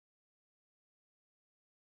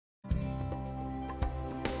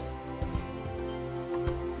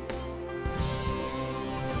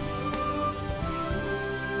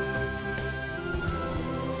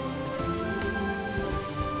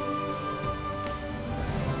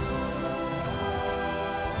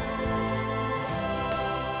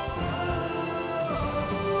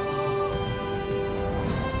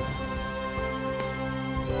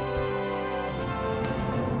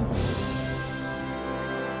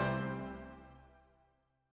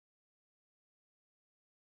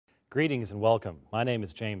Greetings and welcome. My name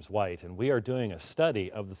is James White, and we are doing a study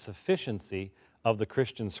of the sufficiency of the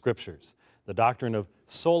Christian Scriptures, the doctrine of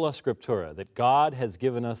sola scriptura, that God has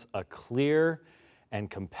given us a clear and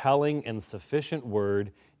compelling and sufficient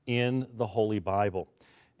word in the Holy Bible.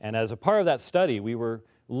 And as a part of that study, we were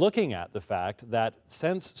looking at the fact that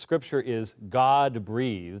since Scripture is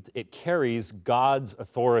God-breathed, it carries God's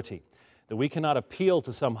authority, that we cannot appeal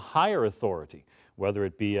to some higher authority, whether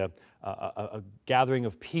it be a gathering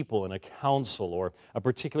of people in a council or a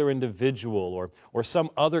particular individual or some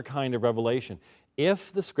other kind of revelation.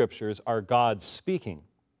 If the Scriptures are God speaking,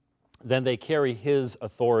 then they carry His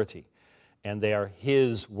authority and they are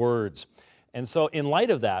His words. And so in light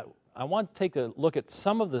of that, I want to take a look at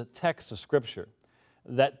some of the texts of Scripture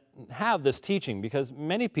that have this teaching, because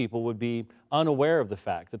many people would be unaware of the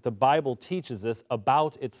fact that the Bible teaches this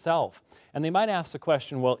about itself. And they might ask the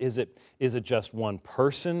question, well, is it just one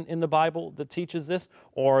person in the Bible that teaches this,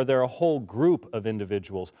 or are there a whole group of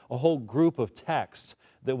individuals, a whole group of texts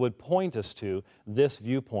that would point us to this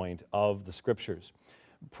viewpoint of the Scriptures?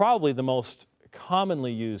 Probably the most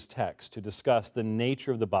commonly used text to discuss the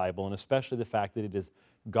nature of the Bible, and especially the fact that it is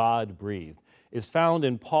God-breathed, is found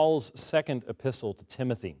in Paul's second epistle to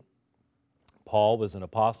Timothy. Paul was an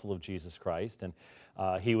apostle of Jesus Christ, and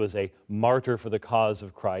he was a martyr for the cause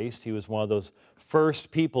of Christ. He was one of those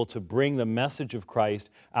first people to bring the message of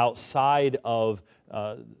Christ outside of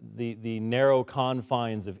the narrow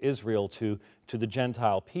confines of Israel to the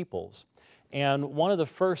Gentile peoples. And one of the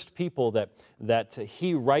first people that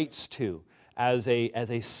he writes to as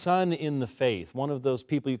a son in the faith, one of those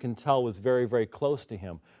people you can tell was very, very close to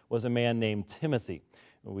him, was a man named Timothy.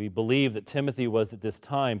 We believe that Timothy was at this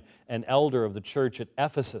time an elder of the church at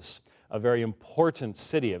Ephesus, a very important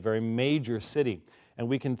city, a very major city. And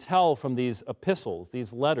we can tell from these epistles,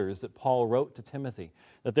 these letters that Paul wrote to Timothy,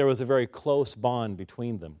 that there was a very close bond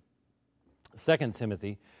between them. 2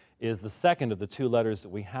 Timothy is the second of the two letters that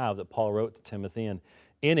we have that Paul wrote to Timothy, and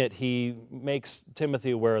in it, he makes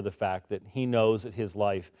Timothy aware of the fact that he knows that his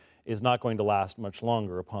life is not going to last much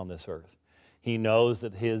longer upon this earth. He knows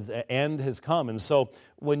that his end has come. And so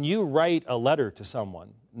when you write a letter to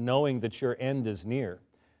someone, knowing that your end is near,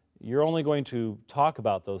 you're only going to talk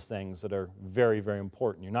about those things that are very, very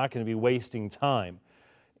important. You're not going to be wasting time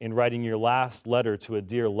in writing your last letter to a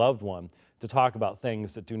dear loved one to talk about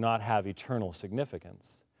things that do not have eternal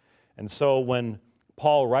significance. And so when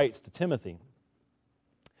Paul writes to Timothy,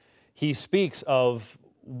 he speaks of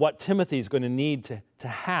what Timothy is going to need to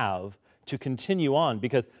have to continue on,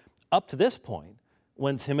 because up to this point,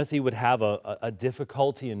 when Timothy would have a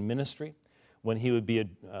difficulty in ministry, when he would be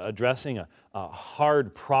addressing a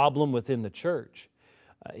hard problem within the church,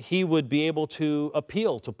 he would be able to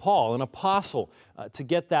appeal to Paul, an apostle, to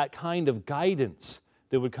get that kind of guidance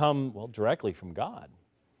that would come, well, directly from God.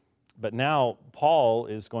 But now Paul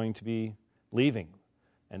is going to be leaving,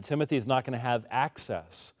 and Timothy is not going to have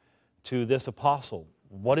access to this apostle.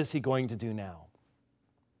 What is he going to do now?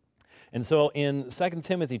 And so in 2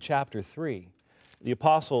 Timothy chapter 3, the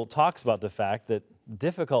apostle talks about the fact that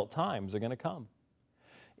difficult times are going to come.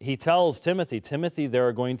 He tells Timothy, there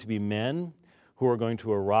are going to be men who are going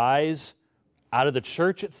to arise out of the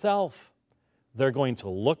church itself. They're going to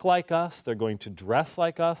look like us, they're going to dress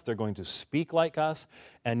like us, they're going to speak like us,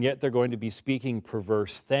 and yet they're going to be speaking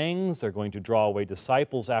perverse things. They're going to draw away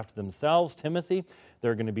disciples after themselves. Timothy,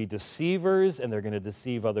 they're going to be deceivers, and they're going to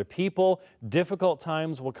deceive other people. Difficult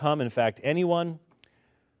times will come. In fact, anyone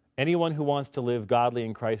who wants to live godly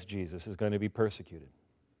in Christ Jesus is going to be persecuted.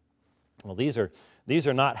 Well, these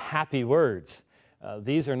are not happy words.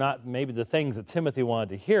 These are not maybe the things that Timothy wanted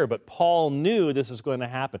to hear, but Paul knew this was going to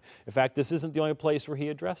happen. In fact, this isn't the only place where he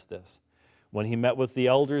addressed this. When he met with the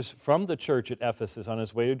elders from the church at Ephesus on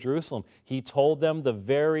his way to Jerusalem, he told them the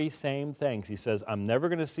very same things. He says, I'm never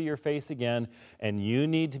going to see your face again, and you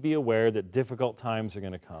need to be aware that difficult times are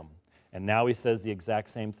going to come. And now he says the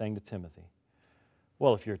exact same thing to Timothy.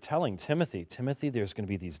 Well, if you're telling Timothy, there's going to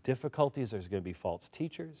be these difficulties, there's going to be false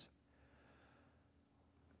teachers,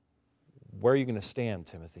 where are you going to stand,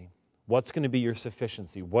 Timothy? What's going to be your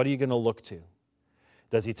sufficiency? What are you going to look to?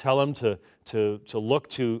 Does he tell him to look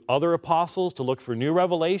to other apostles, to look for new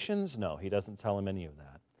revelations? No, he doesn't tell him any of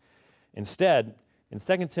that. Instead, in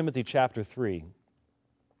 2 Timothy chapter 3,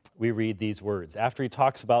 we read these words. After he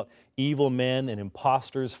talks about evil men and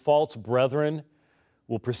impostors, false brethren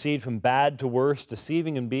will proceed from bad to worse,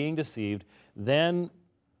 deceiving and being deceived, then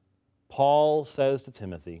Paul says to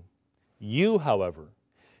Timothy, you, however,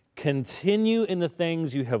 continue in the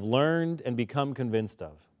things you have learned and become convinced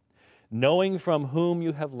of, knowing from whom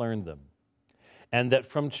you have learned them, and that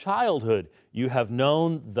from childhood you have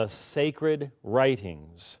known the sacred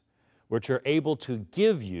writings, which are able to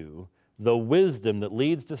give you the wisdom that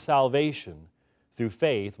leads to salvation through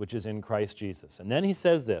faith, which is in Christ Jesus. And then he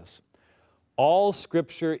says this, all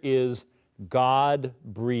Scripture is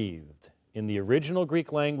God-breathed. In the original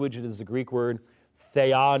Greek language, it is the Greek word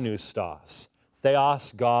theopneustos.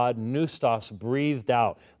 Theos, God, pneustos, breathed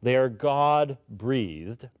out. They are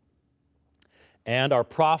God-breathed and are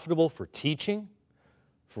profitable for teaching,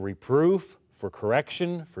 for reproof, for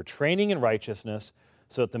correction, for training in righteousness,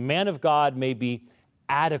 so that the man of God may be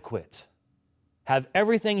adequate, have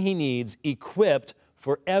everything he needs equipped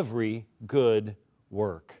for every good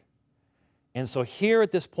work. And so here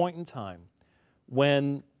at this point in time,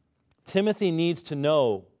 when Timothy needs to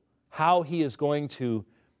know how he is going to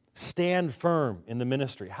stand firm in the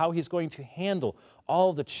ministry, how he's going to handle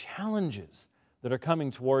all the challenges that are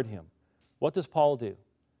coming toward him, what does Paul do?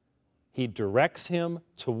 He directs him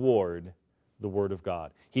toward the Word of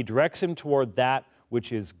God. He directs him toward that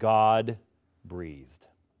which is God-breathed.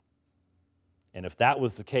 And if that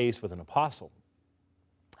was the case with an apostle,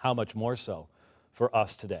 how much more so for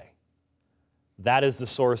us today? That is the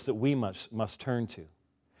source that we must turn to.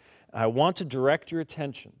 And I want to direct your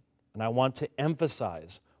attention, and I want to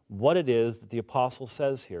emphasize what it is that the apostle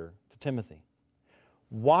says here to Timothy.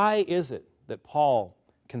 Why is it that Paul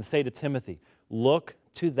can say to Timothy, look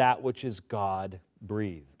to that which is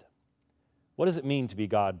God-breathed? What does it mean to be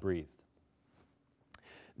God-breathed?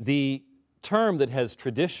 The term that has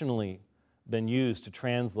traditionally been used to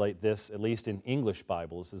translate this, at least in English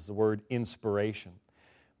Bibles, is the word inspiration.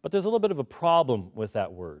 But there's a little bit of a problem with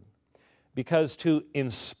that word, because to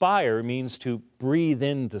inspire means to breathe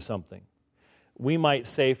into something. We might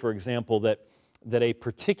say, for example, that a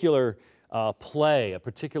particular play, a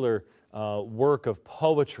particular work of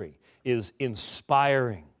poetry is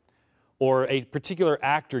inspiring, or a particular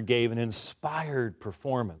actor gave an inspired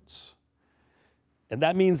performance. And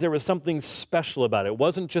that means there was something special about it. It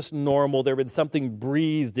wasn't just normal, there was something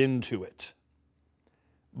breathed into it.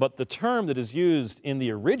 But the term that is used in the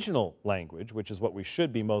original language, which is what we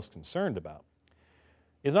should be most concerned about,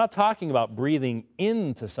 is not talking about breathing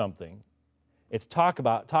into something. It's talking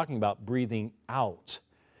about breathing out.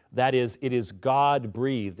 That is, it is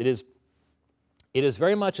God-breathed. It is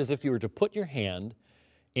very much as if you were to put your hand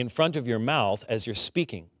in front of your mouth as you're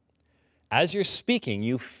speaking. As you're speaking,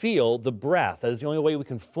 you feel the breath. That is the only way we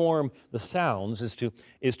can form the sounds, is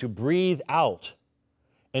to breathe out.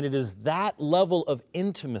 And it is that level of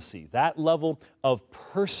intimacy, that level of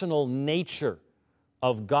personal nature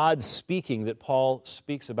of God speaking that Paul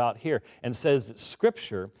speaks about here, and says that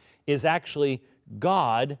Scripture is actually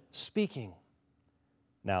God speaking.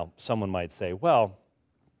 Now, someone might say, well,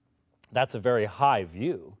 that's a very high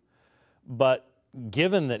view, but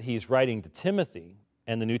given that he's writing to Timothy,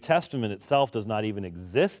 and the New Testament itself does not even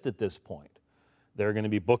exist at this point, there are going to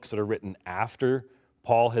be books that are written after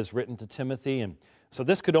Paul has written to Timothy, and so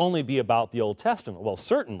this could only be about the Old Testament. Well,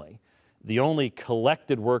 certainly, the only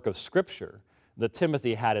collected work of Scripture that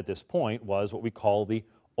Timothy had at this point was what we call the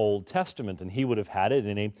Old Testament, and he would have had it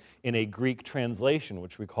in a Greek translation,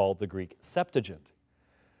 which we call the Greek Septuagint.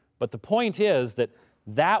 But the point is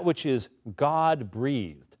that which is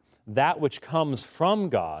God-breathed, that which comes from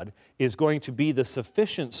God, is going to be the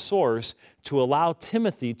sufficient source to allow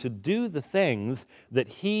Timothy to do the things that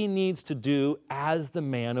he needs to do as the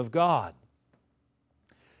man of God.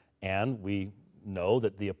 And we know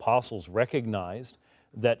that the apostles recognized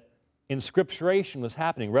that inscripturation was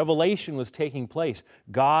happening. Revelation was taking place.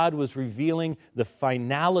 God was revealing the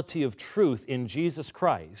finality of truth in Jesus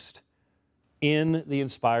Christ in the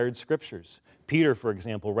inspired Scriptures. Peter, for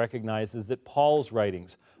example, recognizes that Paul's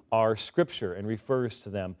writings are Scripture and refers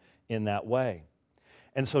to them in that way.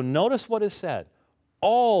 And so notice what is said.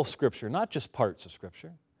 All Scripture, not just parts of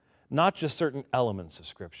Scripture, not just certain elements of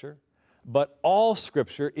Scripture, but all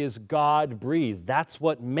Scripture is God-breathed. That's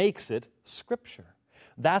what makes it Scripture.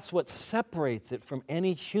 That's what separates it from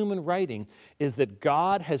any human writing, is that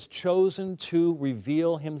God has chosen to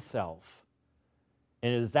reveal Himself.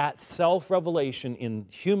 And it is that self-revelation in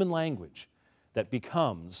human language that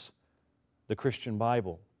becomes the Christian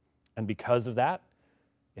Bible. And because of that,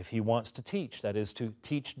 if He wants to teach, that is to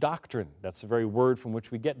teach doctrine, that's the very word from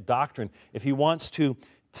which we get doctrine. If He wants to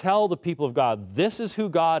tell the people of God, this is who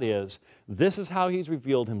God is, this is how He's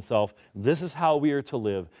revealed Himself, this is how we are to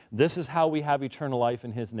live, this is how we have eternal life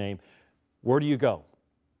in His name, where do you go?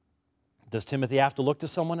 Does Timothy have to look to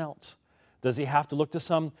someone else? Does he have to look to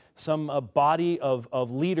some body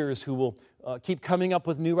of leaders who will keep coming up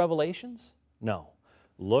with new revelations? No.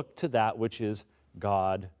 Look to that which is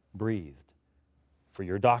God-breathed. For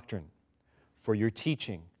your doctrine, for your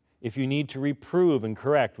teaching, in your ministry, in your if you need to reprove and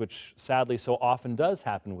correct, which sadly so often does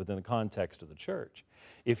happen within the context of the church,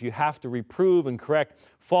 if you have to reprove and correct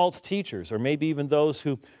false teachers, or maybe even those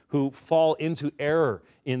who fall into error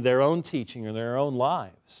in their own teaching or their own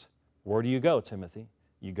lives, where do you go, Timothy?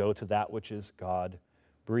 You go to that which is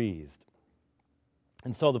God-breathed.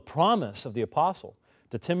 And so the promise of the apostle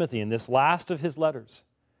to Timothy in this last of his letters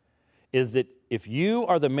is that if you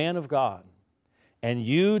are the man of God and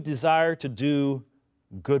you desire to do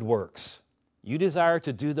good works, you desire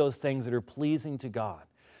to do those things that are pleasing to God,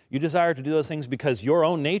 you desire to do those things because your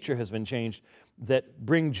own nature has been changed that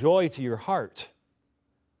bring joy to your heart,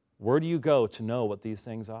 where do you go to know what these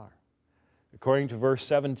things are? According to verse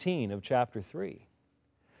 17 of chapter 3,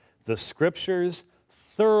 the Scriptures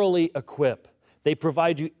thoroughly equip. They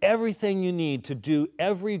provide you everything you need to do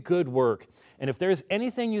every good work. And if there's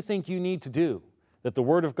anything you think you need to do that the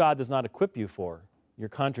Word of God does not equip you for, you're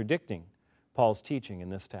contradicting Paul's teaching in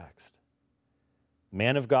this text.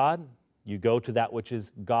 Man of God, you go to that which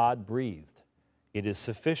is God-breathed. It is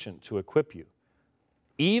sufficient to equip you.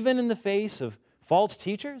 Even in the face of false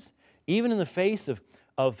teachers, even in the face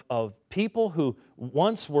of people who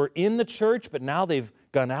once were in the church, but now they've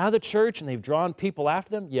gone out of the church and they've drawn people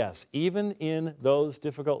after them, yes, even in those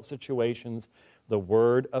difficult situations, the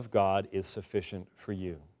Word of God is sufficient for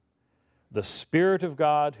you. The Spirit of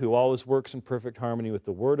God, who always works in perfect harmony with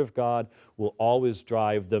the Word of God, will always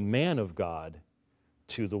drive the man of God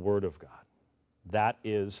to the Word of God. That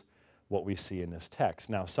is what we see in this text.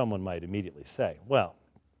 Now, someone might immediately say, well,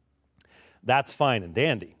 that's fine and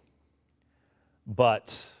dandy,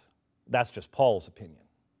 but that's just Paul's opinion.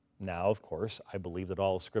 Now, of course, I believe that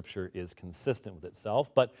all Scripture is consistent with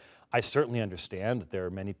itself, but I certainly understand that there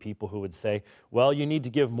are many people who would say, well, you need to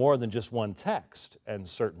give more than just one text, and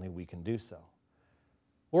certainly we can do so.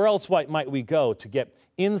 Where else might we go to get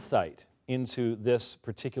insight into this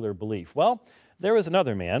particular belief? Well, there was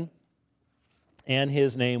another man, and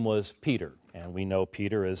his name was Peter, and we know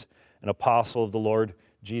Peter as an apostle of the Lord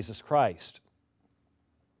Jesus Christ.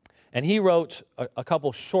 And he wrote a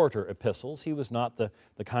couple shorter epistles. He was not the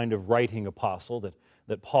kind of writing apostle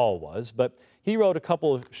that Paul was, but he wrote a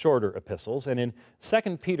couple of shorter epistles. And in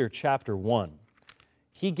 2 Peter chapter 1,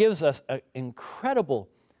 he gives us an incredible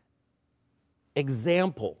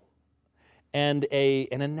example and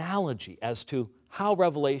an analogy as to how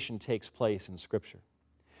revelation takes place in Scripture.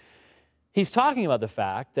 He's talking about the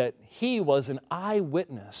fact that he was an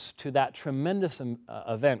eyewitness to that tremendous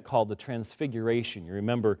event called the Transfiguration. You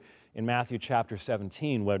remember in Matthew chapter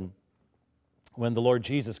 17 when the Lord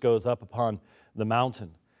Jesus goes up upon the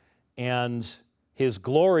mountain and his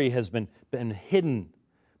glory has been hidden,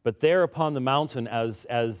 but there upon the mountain as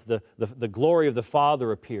the glory of the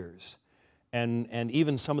Father appears, and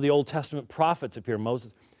even some of the Old Testament prophets appear,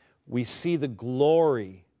 Moses, we see the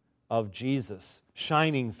glory of Jesus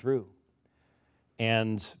shining through.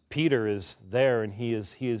 And Peter is there, and he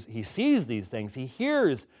sees these things. He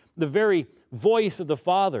hears the very voice of the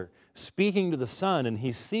Father speaking to the Son, and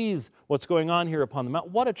he sees what's going on here upon the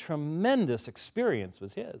mountain. What a tremendous experience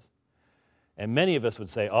was his. And many of us would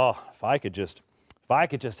say, oh, if I could just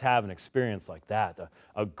have an experience like that,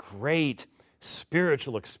 a great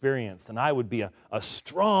spiritual experience, then I would be a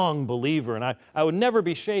strong believer, and I would never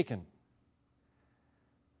be shaken.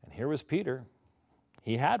 And here was Peter.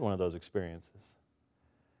 He had one of those experiences.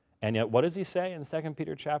 And yet, what does he say in 2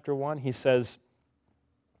 Peter chapter 1? He says,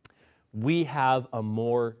 we have a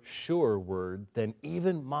more sure word than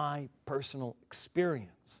even my personal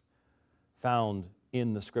experience found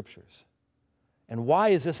in the Scriptures. And why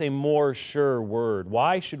is this a more sure word?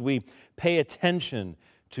 Why should we pay attention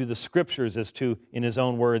to the Scriptures as to, in his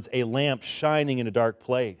own words, a lamp shining in a dark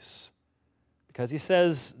place? Because he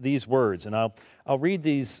says these words, and I'll read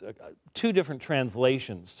these two different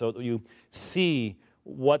translations so that you see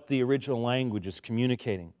what the original language is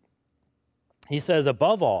communicating. He says,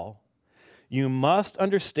 above all, you must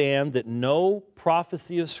understand that no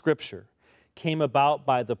prophecy of Scripture came about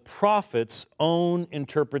by the prophet's own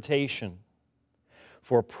interpretation.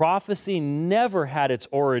 For prophecy never had its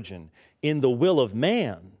origin in the will of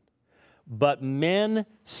man, but men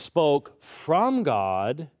spoke from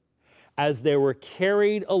God as they were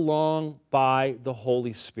carried along by the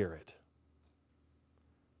Holy Spirit.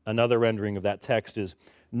 Another rendering of that text is,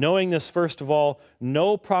 knowing this, first of all,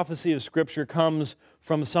 no prophecy of Scripture comes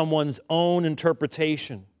from someone's own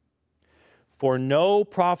interpretation. For no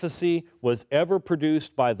prophecy was ever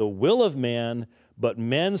produced by the will of man, but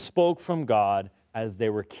men spoke from God as they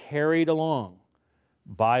were carried along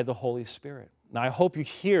by the Holy Spirit. Now, I hope you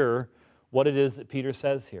hear what it is that Peter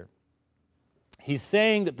says here. He's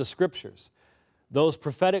saying that the Scriptures, those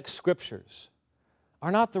prophetic Scriptures,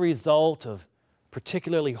 are not the result of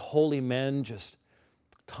particularly holy men just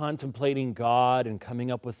contemplating God and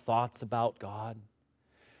coming up with thoughts about God.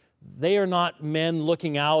 They are not men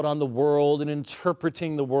looking out on the world and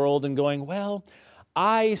interpreting the world and going, well,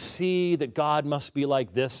 I see that God must be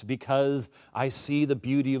like this because I see the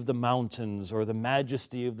beauty of the mountains or the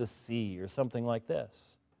majesty of the sea or something like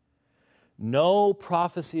this. No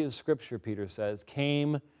prophecy of Scripture, Peter says,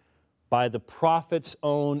 came by the prophet's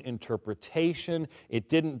own interpretation. It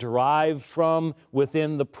didn't derive from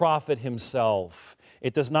within the prophet himself.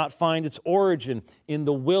 It does not find its origin in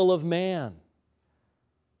the will of man.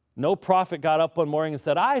 No prophet got up one morning and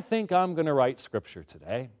said, I think I'm going to write Scripture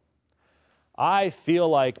today. I feel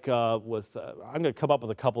like I'm going to come up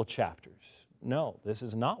with a couple of chapters. No, this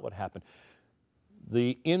is not what happened.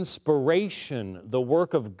 The inspiration, the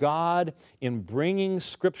work of God in bringing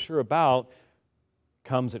Scripture about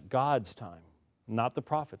comes at God's time, not the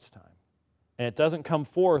prophet's time. And it doesn't come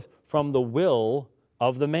forth from the will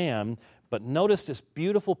of the man. But notice this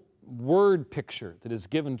beautiful word picture that is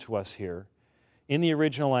given to us here in the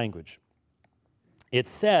original language. It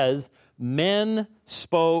says, men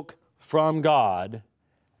spoke from God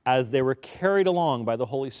as they were carried along by the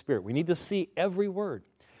Holy Spirit. We need to see every word.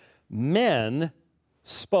 Men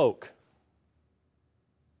spoke.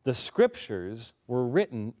 The Scriptures were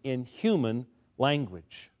written in human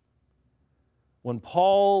language. When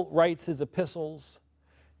Paul writes his epistles,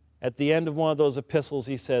 at the end of one of those epistles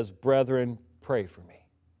he says, brethren, pray for me.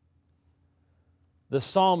 The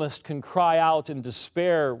psalmist can cry out in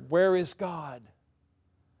despair, where is God?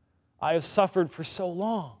 I have suffered for so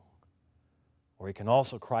long. Or he can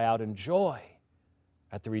also cry out in joy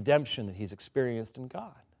at the redemption that he's experienced in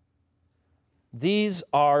God. These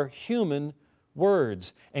are human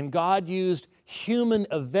words, and God used human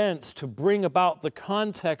events to bring about the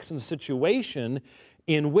context and situation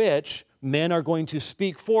in which men are going to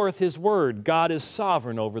speak forth His word. God is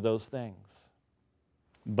sovereign over those things.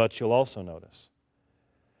 But you'll also notice,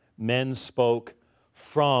 men spoke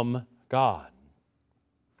from God.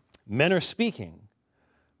 Men are speaking,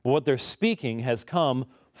 but what they're speaking has come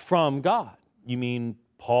from God. You mean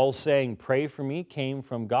Paul saying, pray for me, came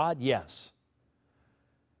from God? Yes.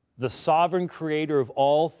 The sovereign creator of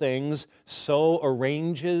all things so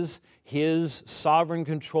arranges His sovereign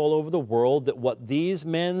control over the world that what these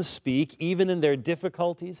men speak, even in their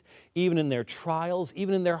difficulties, even in their trials,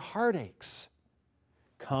 even in their heartaches,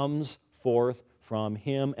 comes forth from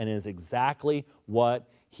Him and is exactly what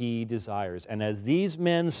He desires. And as these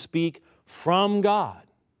men speak from God,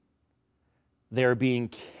 they're being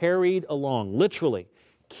carried along, literally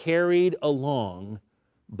carried along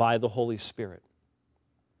by the Holy Spirit.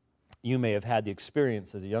 You may have had the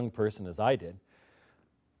experience as a young person as I did.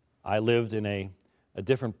 I lived in a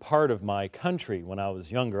different part of my country when I was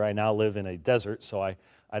younger. I now live in a desert, so I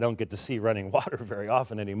don't get to see running water very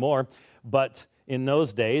often anymore. But in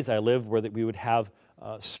those days, I lived where we would have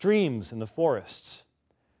streams in the forests.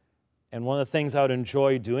 And one of the things I would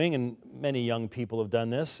enjoy doing, and many young people have done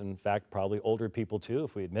this, in fact, probably older people too,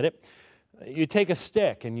 if we admit it, you'd take a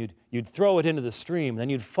stick and you'd throw it into the stream, then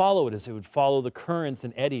you'd follow it as it would follow the currents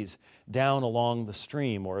and eddies down along the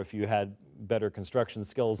stream. Or if you had better construction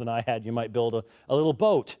skills than I had, you might build a little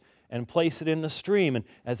boat and place it in the stream, and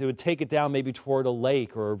as it would take it down maybe toward a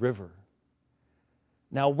lake or a river.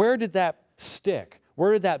 Now, where did that stick,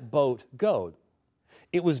 where did that boat go?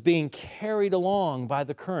 It was being carried along by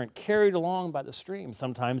the current, carried along by the stream.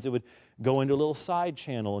 Sometimes it would go into a little side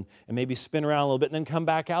channel and maybe spin around a little bit and then come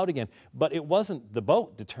back out again. But it wasn't the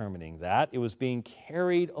boat determining that. It was being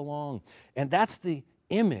carried along. And that's the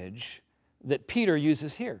image that Peter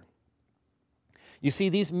uses here. You see,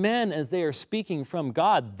 these men, as they are speaking from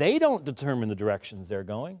God, they don't determine the directions they're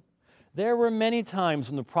going. There were many times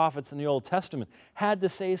when the prophets in the Old Testament had to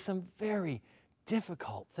say some very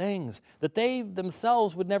difficult things that they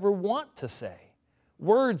themselves would never want to say.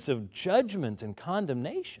 Words of judgment and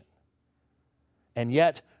condemnation. And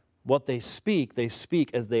yet, what they speak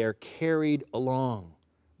as they are carried along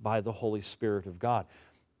by the Holy Spirit of God.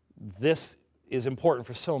 This is important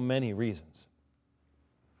for so many reasons.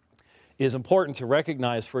 It is important to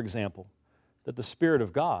recognize, for example, that the Spirit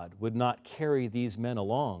of God would not carry these men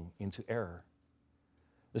along into error.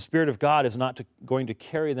 The Spirit of God is not going to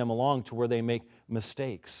carry them along to where they make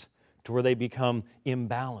mistakes, to where they become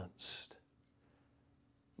imbalanced.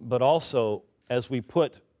 But also, as we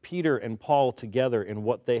put Peter and Paul together in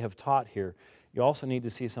what they have taught here, you also need to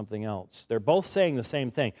see something else. They're both saying the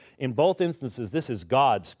same thing. In both instances, this is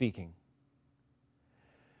God speaking.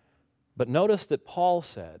 But notice that Paul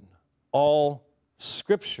said, all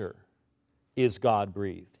Scripture is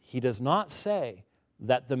God-breathed. He does not say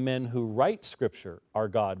that the men who write Scripture are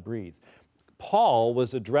God-breathed. Paul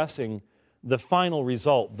was addressing the final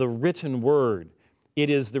result, the written word. It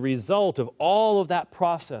is the result of all of that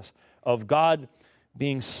process of God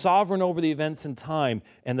being sovereign over the events in time,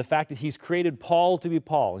 and the fact that He's created Paul to be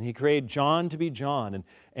Paul, and He created John to be John,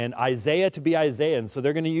 and Isaiah to be Isaiah, and so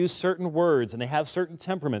they're going to use certain words, and they have certain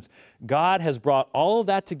temperaments. God has brought all of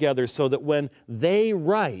that together so that when they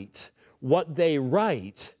write, what they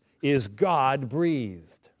write is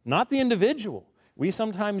God-breathed, not the individual. We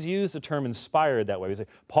sometimes use the term inspired that way. We say,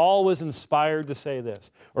 Paul was inspired to say this,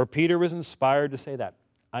 or Peter was inspired to say that.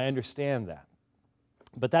 I understand that.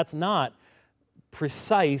 But that's not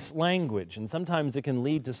precise language, and sometimes it can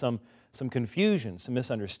lead to some confusion, some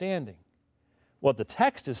misunderstanding. What the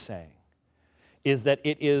text is saying is that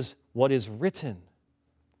it is what is written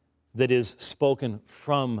that is spoken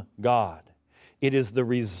from God. It is the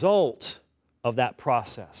result of that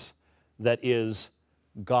process that is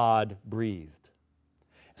God-breathed.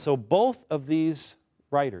 So both of these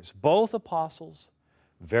writers, both apostles,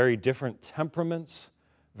 very different temperaments,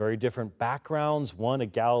 very different backgrounds, one a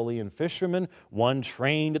Galilean fisherman, one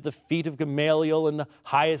trained at the feet of Gamaliel in the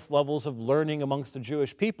highest levels of learning amongst the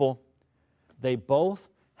Jewish people, they both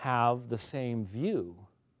have the same view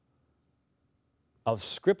of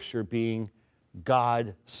Scripture being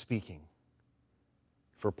God speaking.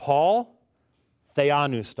 For Paul,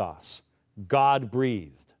 theopneustos,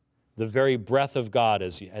 God-breathed, the very breath of God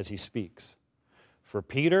as he speaks. For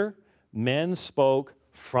Peter, men spoke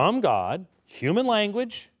from God, human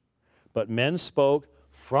language, but men spoke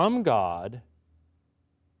from God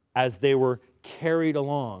as they were carried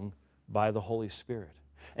along by the Holy Spirit.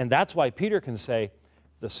 And that's why Peter can say,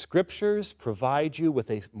 the Scriptures provide you with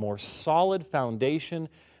a more solid foundation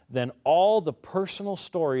than all the personal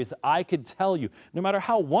stories that I could tell you, no matter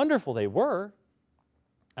how wonderful they were.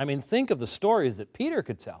 I mean, think of the stories that Peter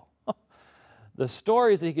could tell. The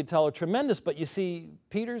stories that he could tell are tremendous, but you see,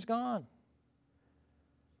 Peter's gone.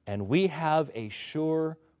 And we have a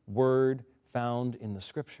sure word found in the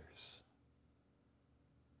Scriptures.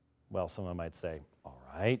 Well, someone might say, all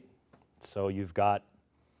right, so you've got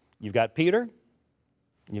Peter,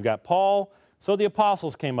 you've got Paul, so the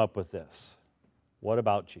apostles came up with this. What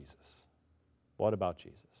about Jesus? What about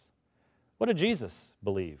Jesus? What did Jesus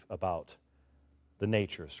believe about the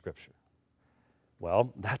nature of Scripture?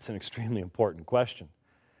 Well, that's an extremely important question.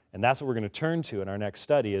 And that's what we're going to turn to in our next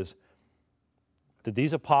study is, did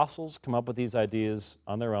these apostles come up with these ideas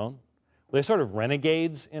on their own? Were they sort of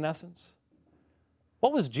renegades in essence?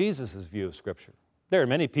 What was Jesus' view of Scripture? There are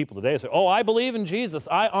many people today who say, oh, I believe in Jesus,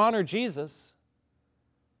 I honor Jesus.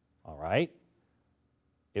 All right.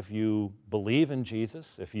 If you believe in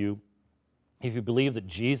Jesus, if you believe that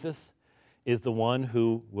Jesus is the one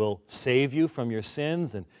who will save you from your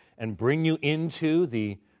sins and bring you into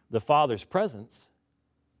the Father's presence,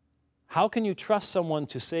 how can you trust someone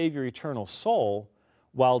to save your eternal soul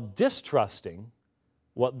while distrusting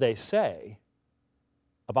what they say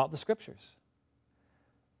about the Scriptures?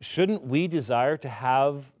 Shouldn't we desire to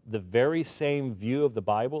have the very same view of the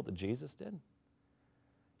Bible that Jesus did?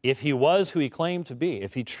 If He was who He claimed to be,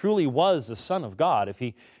 if He truly was the Son of God, if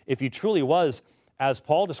he truly was, as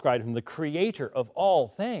Paul described Him, the creator of all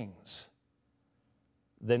things,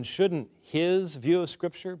 then shouldn't His view of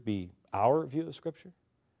Scripture be our view of Scripture?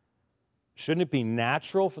 Shouldn't it be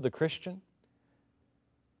natural for the Christian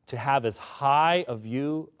to have as high a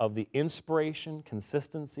view of the inspiration,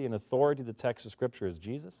 consistency, and authority of the text of Scripture as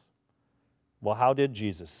Jesus? Well, how did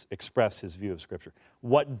Jesus express His view of Scripture?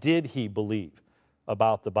 What did He believe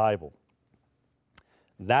about the Bible?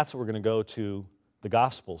 That's what we're going to go to the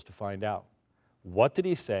Gospels to find out. What did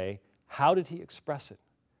He say? How did He express it?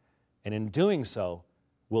 And in doing so,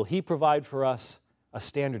 will He provide for us a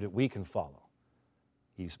standard that we can follow?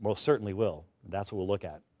 He most certainly will. That's what we'll look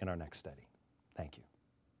at in our next study. Thank you.